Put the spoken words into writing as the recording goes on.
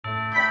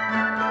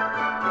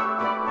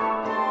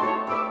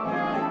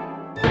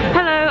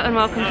and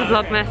welcome to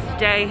Vlogmas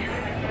day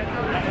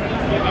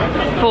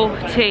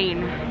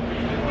 14.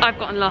 I've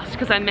gotten lost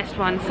because I missed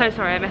one, so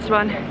sorry I missed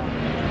one.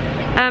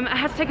 I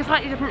had to take a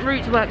slightly different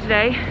route to work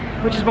today,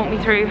 which has walked me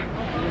through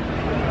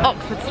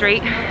Oxford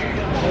Street,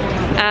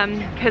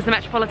 because the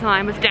Metropolitan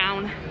line was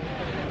down,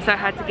 so I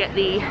had to get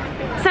the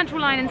Central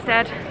line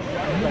instead.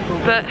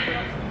 But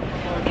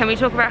can we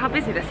talk about how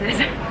busy this is?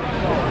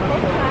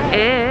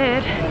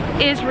 It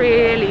is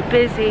really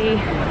busy,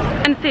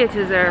 and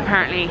theatres are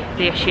apparently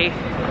the issue.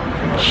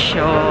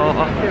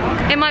 Sure.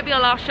 It might be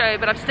our last show,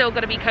 but I've still got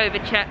to be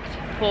COVID checked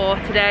for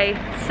today,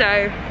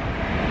 so,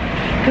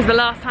 because the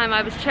last time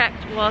I was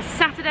checked was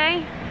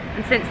Saturday,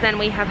 and since then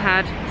we have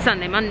had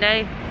Sunday,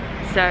 Monday,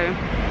 so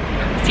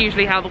it's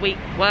usually how the week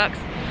works.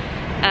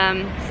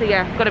 So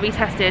yeah, I've got to be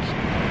tested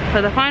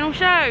for the final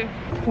show.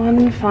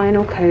 One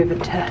final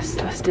COVID test,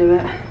 let's do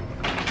it.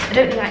 I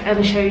don't think I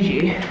ever showed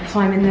you, so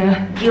I'm in the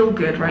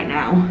Gielgud right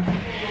now,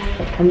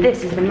 and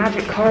this is the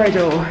magic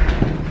corridor.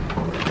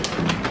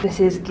 This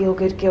is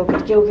Gielgud,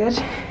 Gielgud, Gielgud.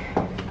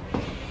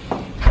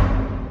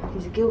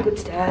 These are Gielgud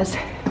stairs.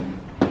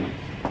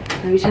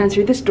 Then we turn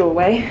through this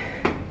doorway,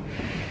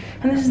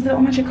 and this is the little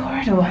magic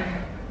corridor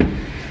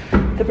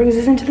that brings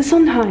us into the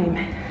Sondheim.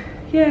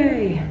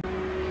 Yay!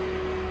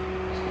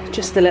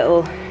 Just the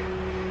little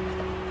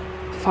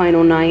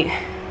final night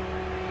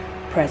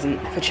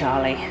present for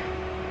Charlie.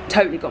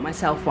 Totally got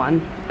myself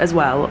one as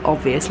well,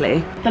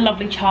 obviously. The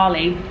lovely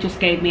Charlie just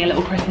gave me a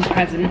little Christmas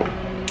present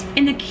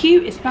in the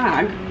cutest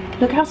bag.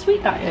 Look how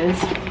sweet that is.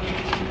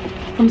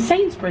 From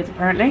Sainsbury's,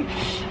 apparently.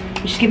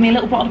 She's given me a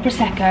little bottle of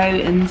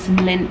Prosecco and some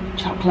Lindt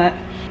chocolate.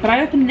 But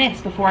I opened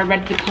this before I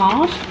read the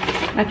card,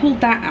 and I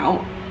pulled that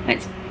out, and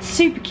it's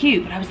super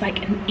cute, but I was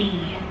like, an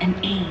E, an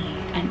E,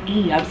 an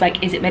E. I was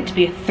like, is it meant to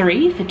be a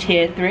 3 for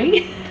tier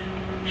 3?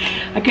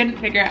 I couldn't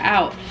figure it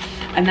out.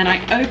 And then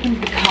I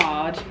opened the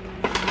card,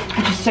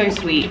 which is so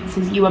sweet. It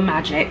says, "You are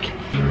magic."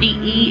 The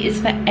E is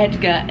for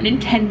Edgar and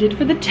intended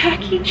for the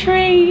tacky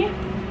tree.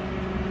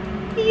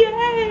 Yay!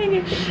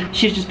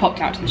 She's just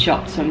popped out to the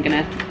shop, so I'm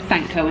gonna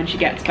thank her when she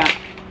gets back,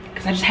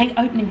 because I just hate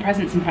opening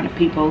presents in front of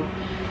people.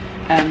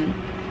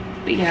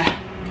 But yeah,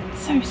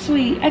 so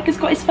sweet. Edgar's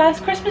got his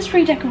first Christmas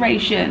tree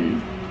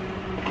decoration.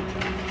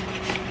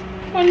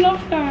 I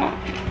love that.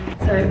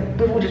 So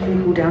we've all just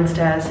been called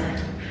downstairs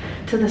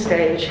to the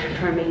stage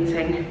for a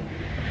meeting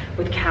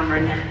with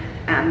Cameron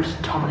and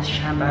Thomas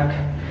Schamberg,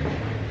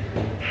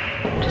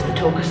 just to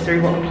talk us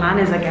through what the plan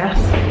is, I guess.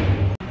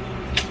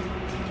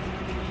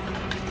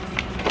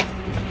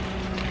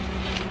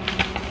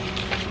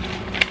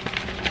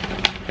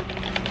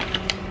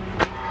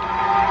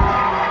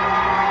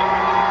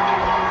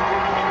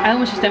 I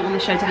almost just don't want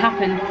this show to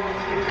happen,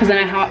 because I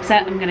know how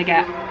upset I'm gonna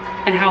get,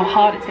 and how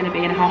hard it's gonna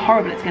be, and how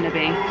horrible it's gonna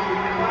be.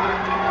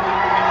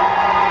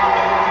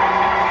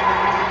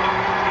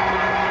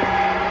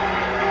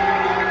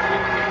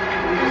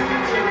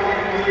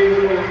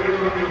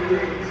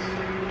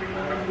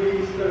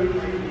 Please don't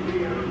make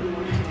any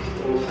recordings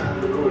or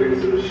sound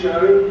recordings of the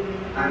show,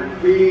 and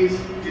please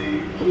do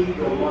keep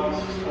your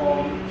masks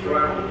on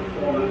throughout the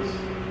performance,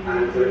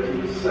 and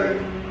keep a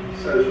safe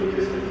social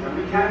distance. And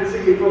we can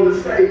see you from the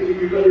stage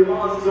if you've got your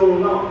masks on or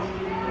not.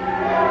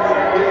 So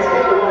please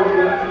keep them on.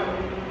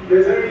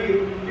 There's only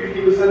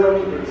 50%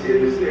 occupancy in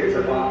this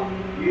theatre, but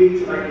you need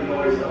to make the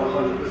noise at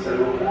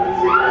 100%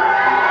 occupancy.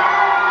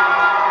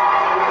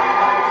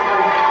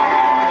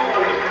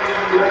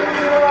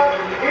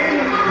 In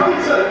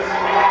concert.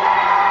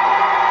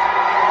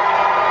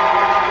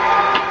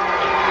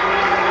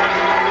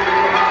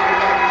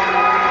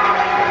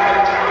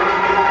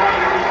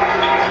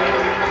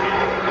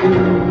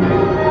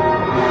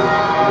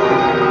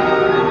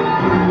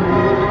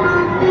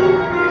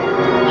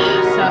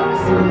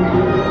 Sucks.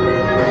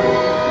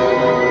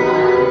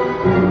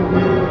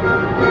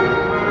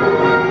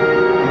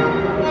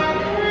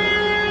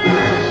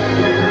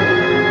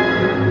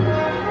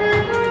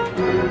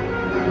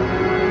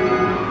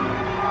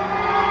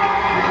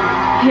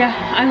 Yeah,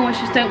 I almost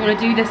just don't want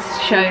to do this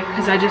show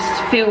because I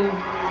just feel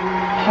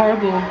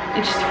horrible.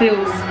 It just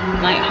feels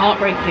like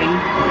heartbreaking,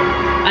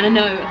 and I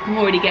know I'm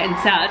already getting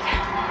sad.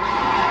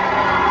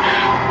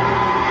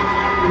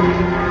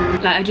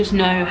 Like, I just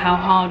know how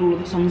hard all of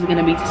the songs are going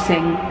to be to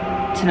sing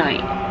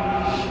tonight,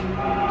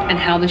 and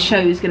how the show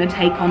is going to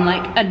take on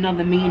like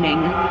another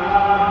meaning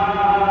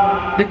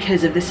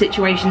because of the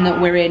situation that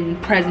we're in,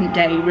 present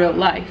day, real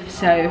life.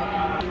 So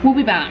we'll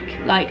be back.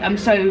 Like, I'm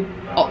so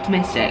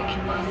optimistic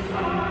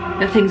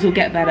that things will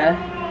get better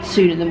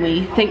sooner than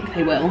we think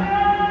they will.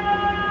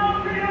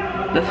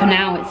 But for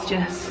now, it's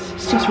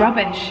just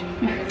rubbish.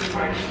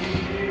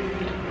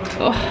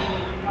 Oh.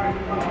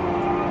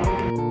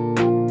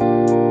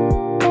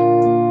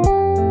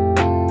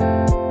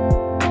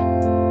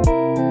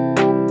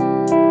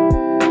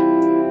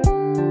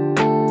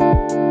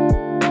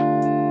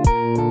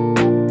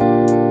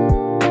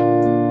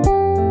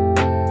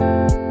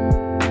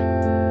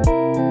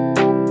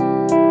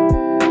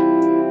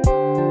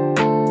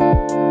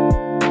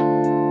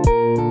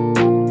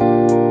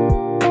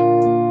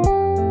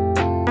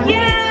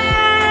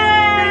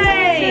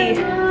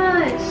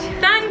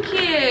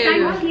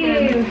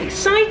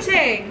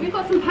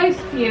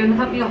 for you and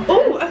help me off.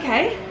 Oh,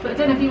 okay. But I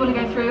don't know if you want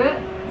to go through it.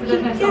 I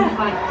don't know if someone's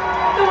like...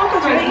 No, I'll go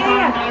through it,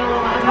 yeah.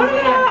 Oh,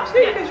 no,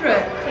 absolutely go through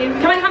it.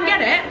 Can I come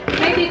get it?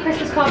 Maybe a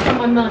Christmas card from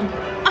my mum.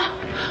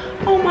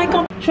 Oh my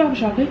god. Should I have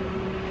a Sharpie?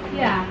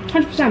 Yeah.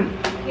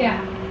 100%. Yeah.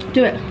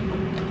 Do it.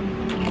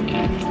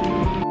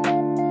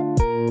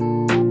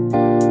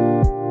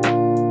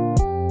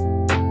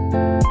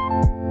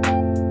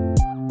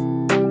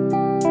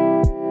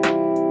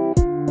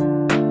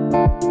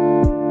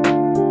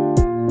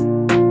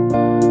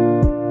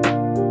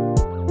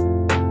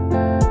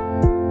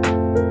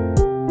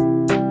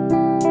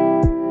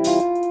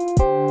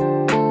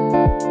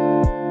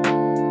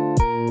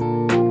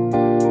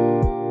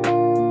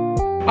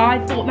 I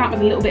thought that was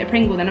a little bit of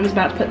Pringle, then I was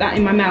about to put that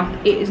in my mouth.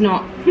 It is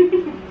not.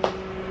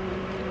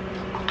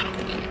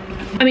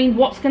 I mean,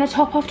 what's gonna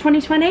top off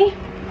 2020?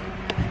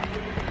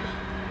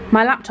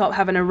 My laptop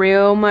having a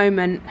real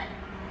moment.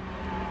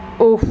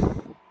 Oof,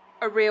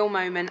 a real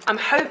moment. I'm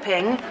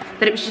hoping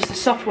that it was just a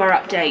software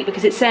update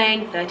because it's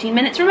saying 13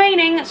 minutes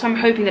remaining, so I'm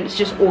hoping that it's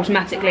just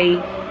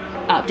automatically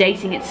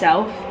updating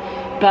itself.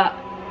 But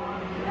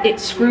it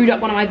screwed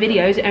up one of my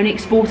videos. It only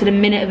exported a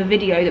minute of a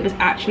video that was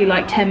actually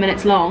like 10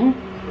 minutes long.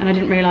 And I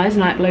didn't realise,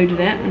 and I uploaded it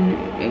and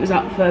it was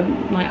up for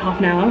like half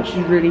an hour, which is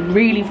really,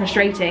 really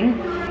frustrating.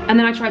 And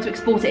then I tried to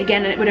export it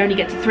again and it would only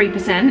get to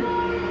 3%.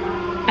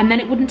 And then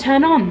it wouldn't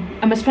turn on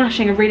and was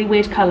flashing a really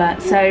weird colour.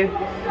 So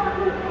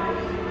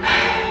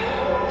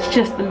it's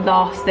just the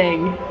last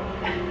thing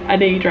I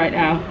need right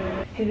now.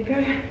 Here we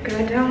go,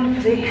 going down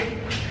for the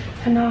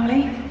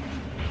finale.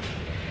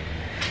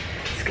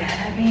 It's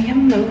gonna be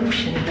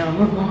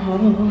emotional.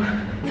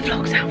 The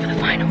vlog's out for the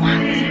final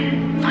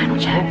one. Final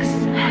checks,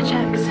 hair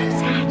checks,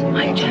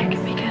 mic check, be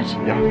good.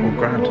 Yeah, all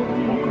grand. All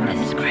grand.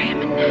 This is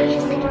Graham and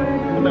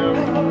Hello.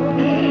 oh,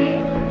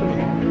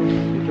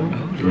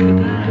 look at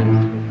that.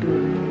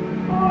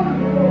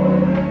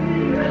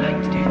 I like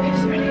to do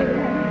this really.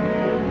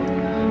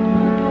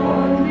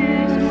 On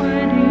this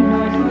wedding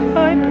night I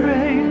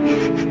pray.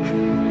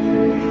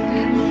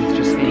 It's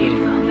just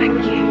beautiful, thank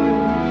you.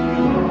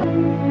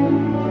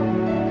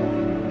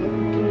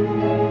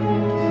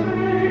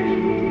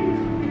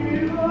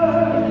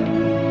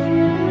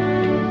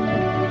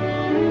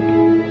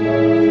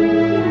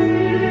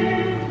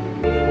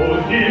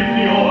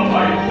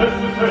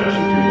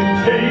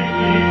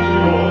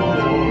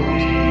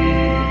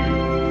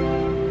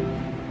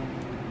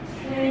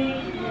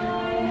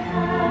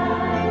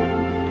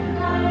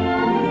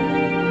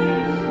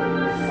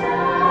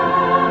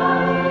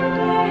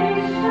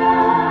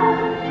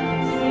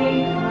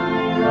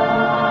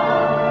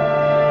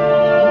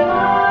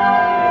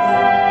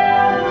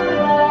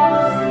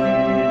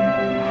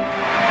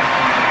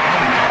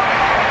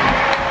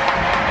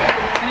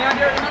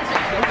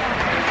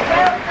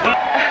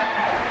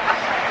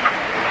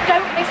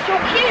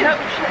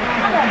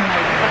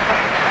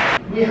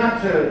 We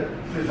had to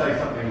say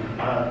something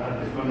at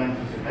this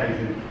momentous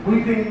occasion.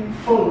 We've been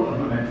full of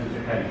momentous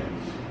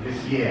occasions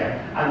this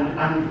year,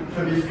 and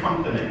for this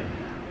company,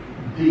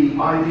 the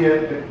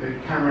idea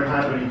that Cameron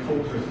had when he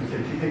talked to us and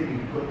said, do you think we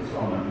can put this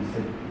on? And we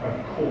said,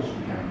 of course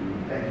we can, we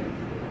were begging to do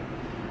it.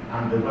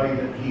 And the way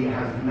that he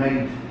has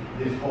made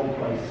this whole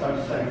place so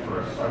safe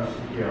for us, so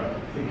secure,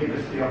 to give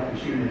us the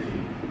opportunity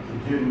to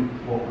do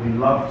what we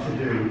love to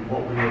do,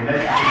 what we were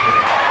meant to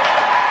do.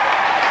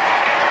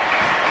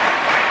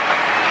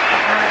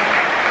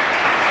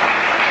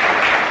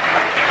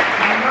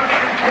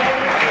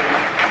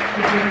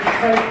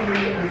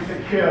 Safely and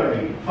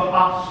securely for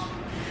us,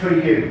 for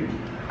you,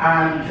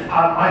 and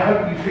I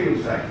hope you feel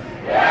safe.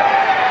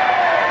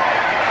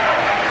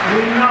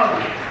 We know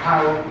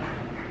how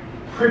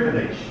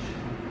privileged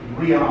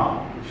we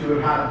are to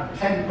have had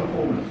 10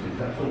 performances,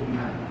 that's all we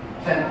had,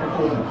 10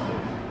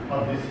 performances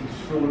of this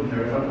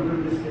extraordinary, I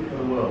wouldn't risk it for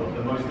the world,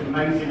 the most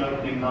amazing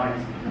opening night,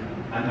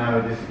 and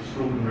now this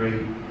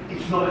extraordinary,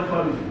 it's not a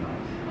closing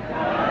night,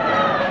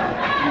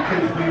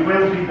 because we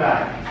will be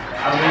back,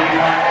 and we'll be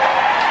back.